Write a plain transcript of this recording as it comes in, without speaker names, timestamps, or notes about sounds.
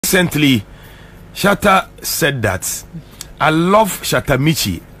recently, Shatta said that I love Shatta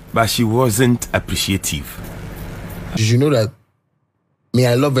Michy, but she wasn't appreciative. Did you know that?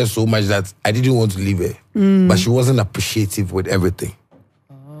 I love her so much that I didn't want to leave her, but she wasn't appreciative with everything.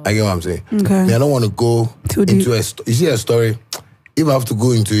 I get what I'm saying. Okay. I don't want to go into a you see a story. If I have to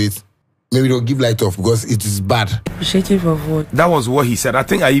go into it, maybe they'll give light off because it is bad. Appreciative of what? That was what he said. I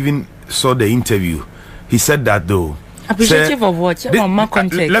think I even saw the interview. He said that though. Appreciative of what?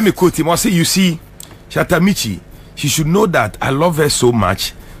 Let me quote him. I'll say, you see, Shatta Michy, she should know that I love her so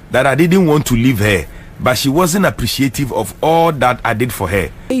much that I didn't want to leave her, but she wasn't appreciative of all that I did for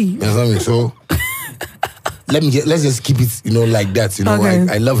her. You know what I mean? So let's just keep it, like that. Okay.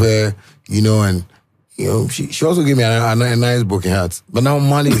 I love her, and she also gave me a nice broken heart. But now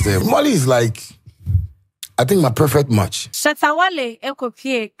Molly is there. Molly is like, I think, my perfect match. Shatta Wale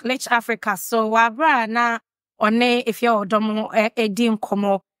ekopie Glitch Africa. So wabra na one Efia Odo edim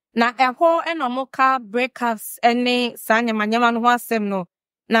komo na eho enomoka breakups ene sanya manyama no asem no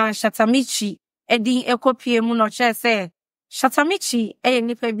na Shatta Michy edi ekopie mu no che say Shatta Michy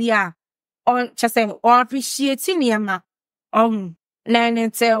nipa bia on che say o appreciate niema na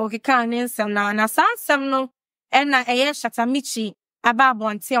nte okika ne nsem na sansem no na Shatta Michy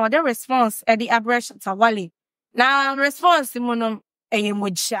ababonte o the response edi abre Shatta Wale na response mu no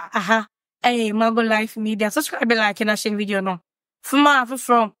moja aha Mago Life Media. Subscribe, like, and share video no. From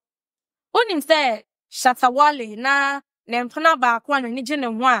Unim say Shatta Wale na nempana ba kwa ni je ne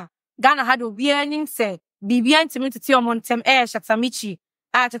ho a Ghana had obi anim say bibia ntimi tete omontem Shatta Michy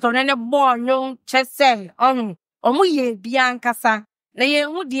a teto ne bo nyon chese omu ye bia nkasa na ye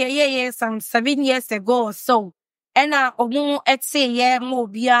hu de ye some 7 years ago or so ena omu etse ye mo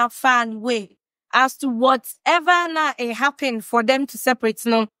bia fan way as to whatever na happened for them to separate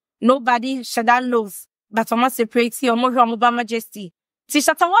no. Nobody shada knows, but Oma separate or more majesty. Ti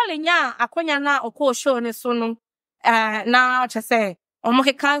Shatta Wale nya akonya na oko show ne so no na che say omo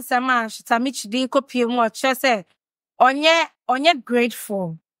ke cancer man Shatta Michy din kopie mu che say onye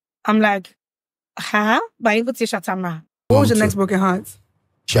grateful. I'm like, but you ti Shatta man. What was your next broken heart?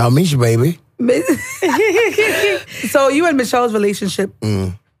 Shatta Michy, baby. So you and Michelle's relationship.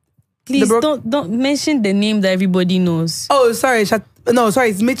 Please don't mention the name that everybody knows. Oh, sorry, no,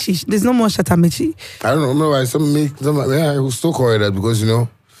 sorry, it's Michy. There's no more Shatta Michy. I don't know why some I will still call her that because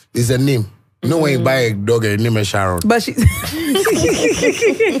it's a name. When you buy a dog and name is Sharon. But she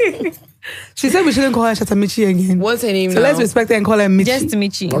she said we shouldn't call her Shatta Michy again. What's her name? So let's respect her and call her Michy. Just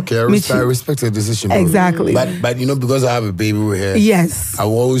Michy. Okay, I respect her decision. Exactly. But because I have a baby with her, yes, I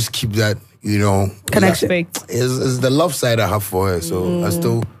will always keep that connection. It's the love side I have for her, so I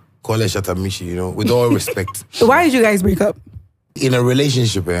still call her Shatta Michy, with all respect. Why did you guys break up? In a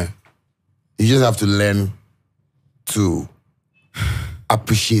relationship, you just have to learn to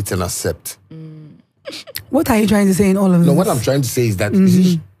appreciate and accept. What are you trying to say in all of this? No, what I'm trying to say is that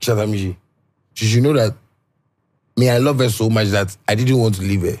Shatta Michy, she should know that I love her so much that I didn't want to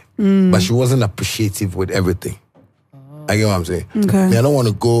leave her, but she wasn't appreciative with everything. I get what I'm saying. Okay. I don't want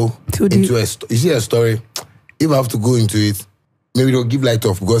to go into you see a story. If I have to go into it, maybe they'll give light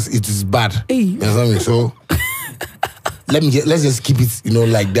off because it is bad. You know what I mean? So let's just keep it,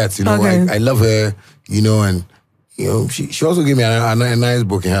 like that. Okay. I love her, and she also gave me a nice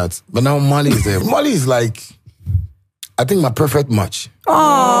broken heart. But now Molly is there. Molly is like, I think, my perfect match.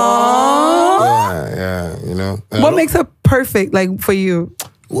 Aww. Yeah. What makes her perfect, like, for you?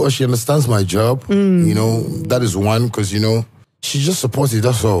 Well, she understands my job. That is one, because she just supports it.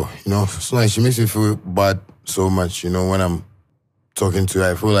 That's all. So like she makes me feel bad so much. When I'm talking to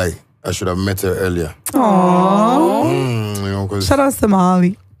her, I feel like I should have met her earlier. Aww. Shout out to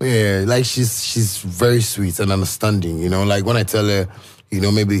Molly. Yeah, like she's very sweet and understanding. Like when I tell her,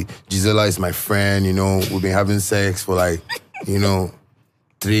 maybe Gisela is my friend. We've been having sex for like, 3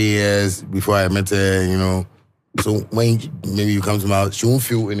 years before I met her. So when maybe you come to my house, she won't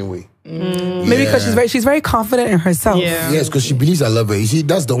feel anyway. Maybe because she's very confident in herself. Yeah. Yes, because she believes I love her. You see,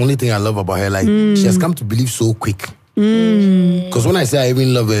 that's the only thing I love about her. Like she has come to believe so quick. Because when I say I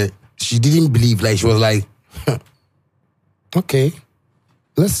even love her, she didn't believe. Like she was like, okay,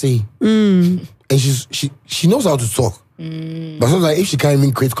 let's see. And she knows how to talk. But sometimes if she can't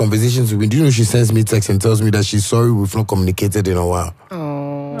even create conversations with me, do you know she sends me text and tells me that she's sorry we've not communicated in a while.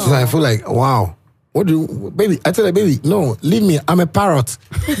 So I feel like, wow. Baby, I tell her, baby, no, leave me. I'm a parrot.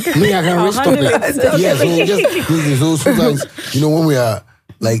 Me, I can restore it. Yeah, so sometimes, when we are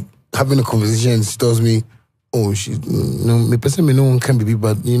like having a conversation, she tells me, oh, she, no, me person me no one can be,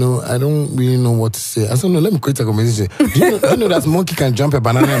 but you know, I don't really know what to say. I said, no, let me create a conversation. Do you know that monkey can jump a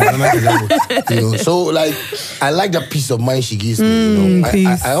banana and banana can jump, you know? So, like, I like that peace of mind she gives me, you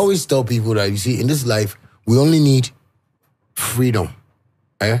know? I always tell people that, you see, in this life, we only need freedom,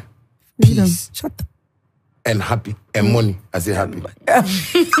 peace, and happy, and money. I say happy.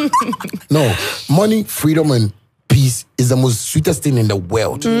 No, money, freedom, and peace is the most sweetest thing in the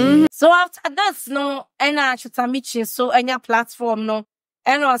world. So after that, no, and Shatta Michy, so any platform, no,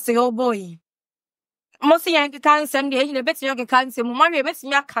 and I say, oh boy, most of you can't send the best you can say, mommy, best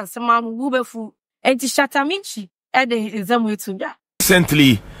you can say, mom, wooberful, and the Shatta Michy, and is the way to that.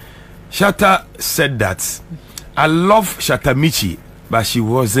 Recently, Shatta said that I love Shatta Michy, but she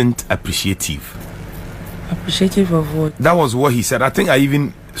wasn't appreciative. Appreciative of what? That was what he said. I think I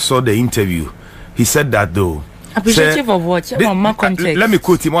even saw the interview. He said that though. Appreciative of what? Context. Let me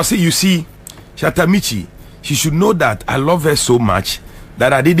quote him. I say, you see, Shatta Michy, she should know that I love her so much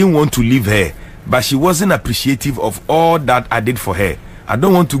that I didn't want to leave her, but she wasn't appreciative of all that I did for her. I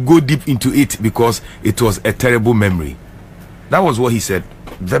don't want to go deep into it because it was a terrible memory. That was what he said,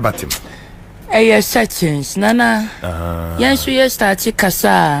 verbatim. Yes, settings, Nana. Yes, we started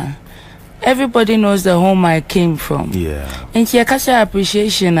Kasa. Everybody knows the home I came from. Yeah. And here, Kasa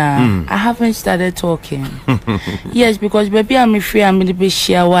appreciation, I haven't started talking. Yes, because baby, I'm free. I'm going to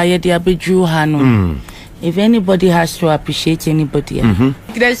share why they are Drew Hanu. If anybody has to appreciate anybody,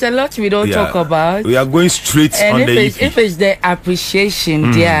 there's a lot we don't talk about. We are going straight and on if it's the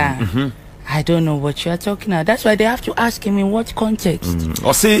appreciation there, I don't know what you are talking about. That's why they have to ask him in what context.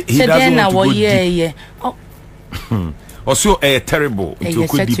 Or say he doesn't want to go deep. Oh. Also, terrible.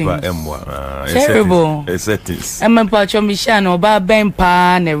 Terrible. Settings. I'm about Ben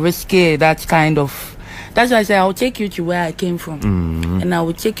Pan, risky, that kind of. That's why I say I'll take you to where I came from, and I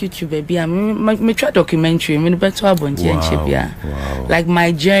will take you to baby. I mean, try documentary. I mean, better wow. Like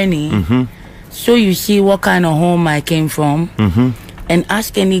my journey. So you see what kind of home I came from, and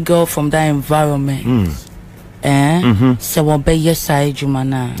ask any girl from that environment. So what be your side,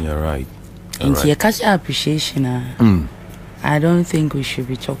 Jumana? You're right. And here, appreciation. I don't think we should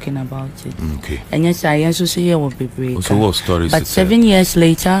be talking about it. Okay. And yes, I also say it will be break. So what stories? But 7 years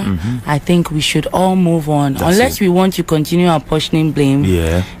later, I think we should all move on. Unless we want to continue apportioning blame.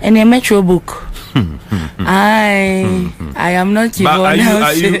 Yeah. And a Metro book. I am not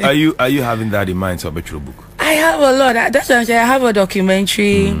even. Are you having that in mind? So a Metro book. I have a lot. That's what I'm saying. I have a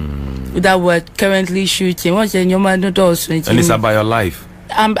documentary that we're currently shooting. What's the name? And it's about your life.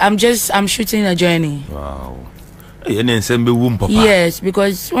 I'm shooting a journey. Wow. Yes,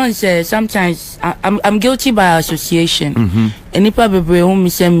 because once sometimes I'm guilty by association. And if I be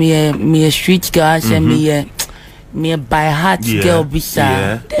send me a street girl, send me a by heart girl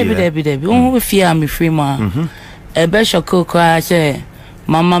beside. Debbie. Who fear me free man. A best cook I say,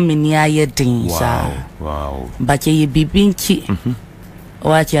 Mama minia ye things. Wow. But ye be binti.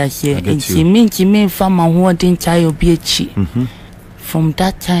 What I say, and she mean farmer who didn't tie your beachy. From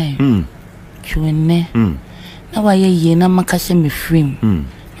that time, now I ye na makase me free.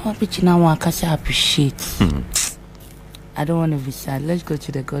 Now bitch now I can appreciate. I don't want to be sad. Let's go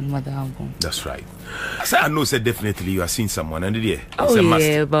to the Godmother album. That's right. I know said definitely you have seen someone and yeah. Oh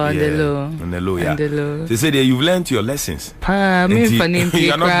yeah, but on the low. On the low, yeah. On the low. They said you've learned your lessons. Me for name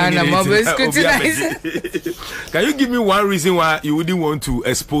I'm always scrutinizing. Can you give me one reason why you wouldn't want to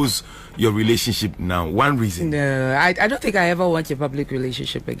expose your relationship now? One reason. No, I don't think I ever want a public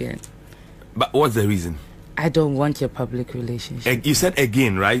relationship again. But what's the reason? I don't want a public relationship. You said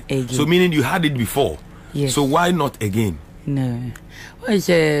again, right? Again. So meaning you had it before. Yes. So why not again? No. Well,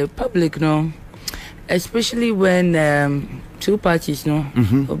 it's public, no. Especially when two parties, no.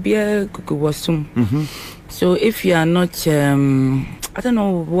 So if you are not, I don't know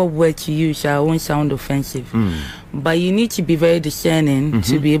what word to use. I won't sound offensive, but you need to be very discerning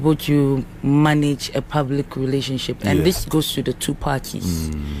to be able to manage a public relationship, and this goes to the two parties.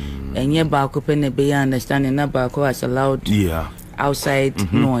 And yeah, Bako Pene be understanding that Bako has allowed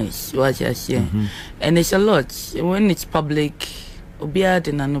outside noise. What you say, and it's a lot when it's public.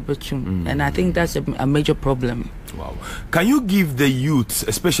 And I think that's a major problem. Wow. Can you give the youth,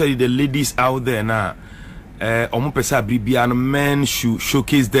 especially the ladies out there now, men should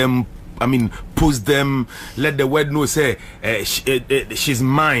showcase them, I mean, post them, let the world know, say, she's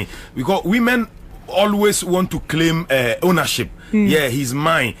mine. Because women always want to claim ownership. Yeah, he's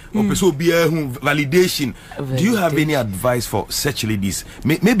mine. So be validation. Do you have any advice for such ladies?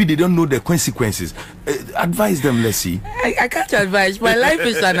 Maybe they don't know the consequences. Advise them, let's see. I can't advise. My life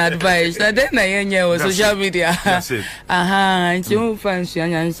is an advice. And then I on social media. That's it.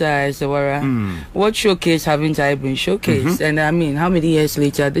 What showcase haven't I been showcased? And I mean, how many years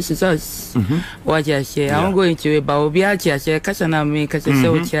later? This is us. What I say, I'm going to it, but I'll be at you.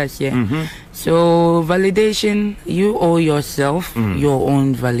 So validation, you owe yourself your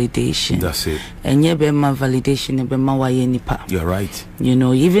own validation. That's it. And my validation, you're right. You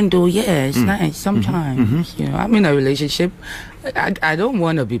know, even though it's nice sometimes. You know, I'm in a relationship. I don't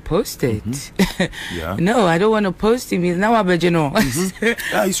want to be posted. Yeah. No, I don't want to post him. Now I bet you know.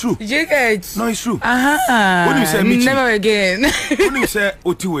 Yeah, it's true. You get? No, it's true. What do you say, Michy? Never again. When you say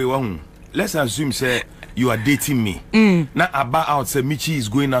Otiwe, let's assume say you are dating me. Now about out say Michy is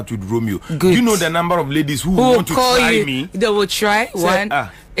going out with Romeo. Good. You know the number of ladies who want to try me. They will try Say, one.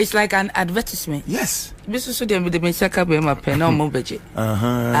 It's like an advertisement. Yes. So when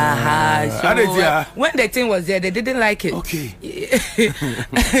the thing was there, they didn't like it. Okay.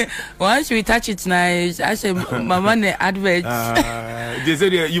 Once we touch it nice, I said, Mama, the advert. They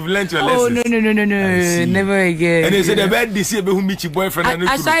said you've learned your Oh, lessons. no, never again. And they said the bed this year, who meet your boyfriend.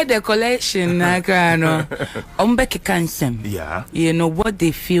 Aside the collection, yeah. You know what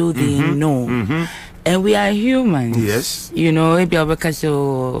they feel, they know. And we are humans. Yes. You know, maybe I'll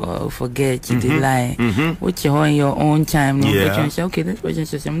forget the lie. Which you on your own time. Yeah. Say, okay, this person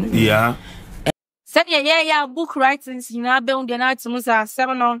says something. Yeah. Said yeah, book writings, you know, build the night to Musa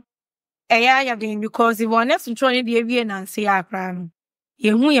 7 on. Yeah, because if one else to try the avian and say, I cram.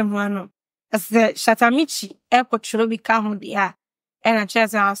 You know, as the Shatta Michy, airport should be calm the air. And a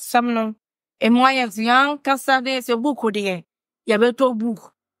chess are some and why as young Cassades, your book would ye. You better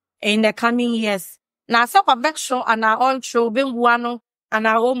book in the coming years. Now, so a back show and our own show, being one and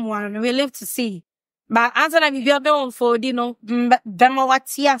our own one, we live to see. But as I be able for dinner, demo what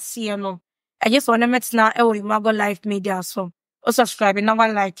see, no. I just want to meet now every Mago Life Media so. Or subscribe and never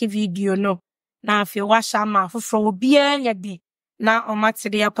like a video, no. Now, if you wash our mouth for beer, ya be. Now, on my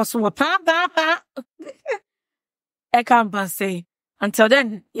today, apostle, I can't say. Until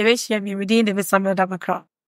then, you wish you be redeemed with some other crowd.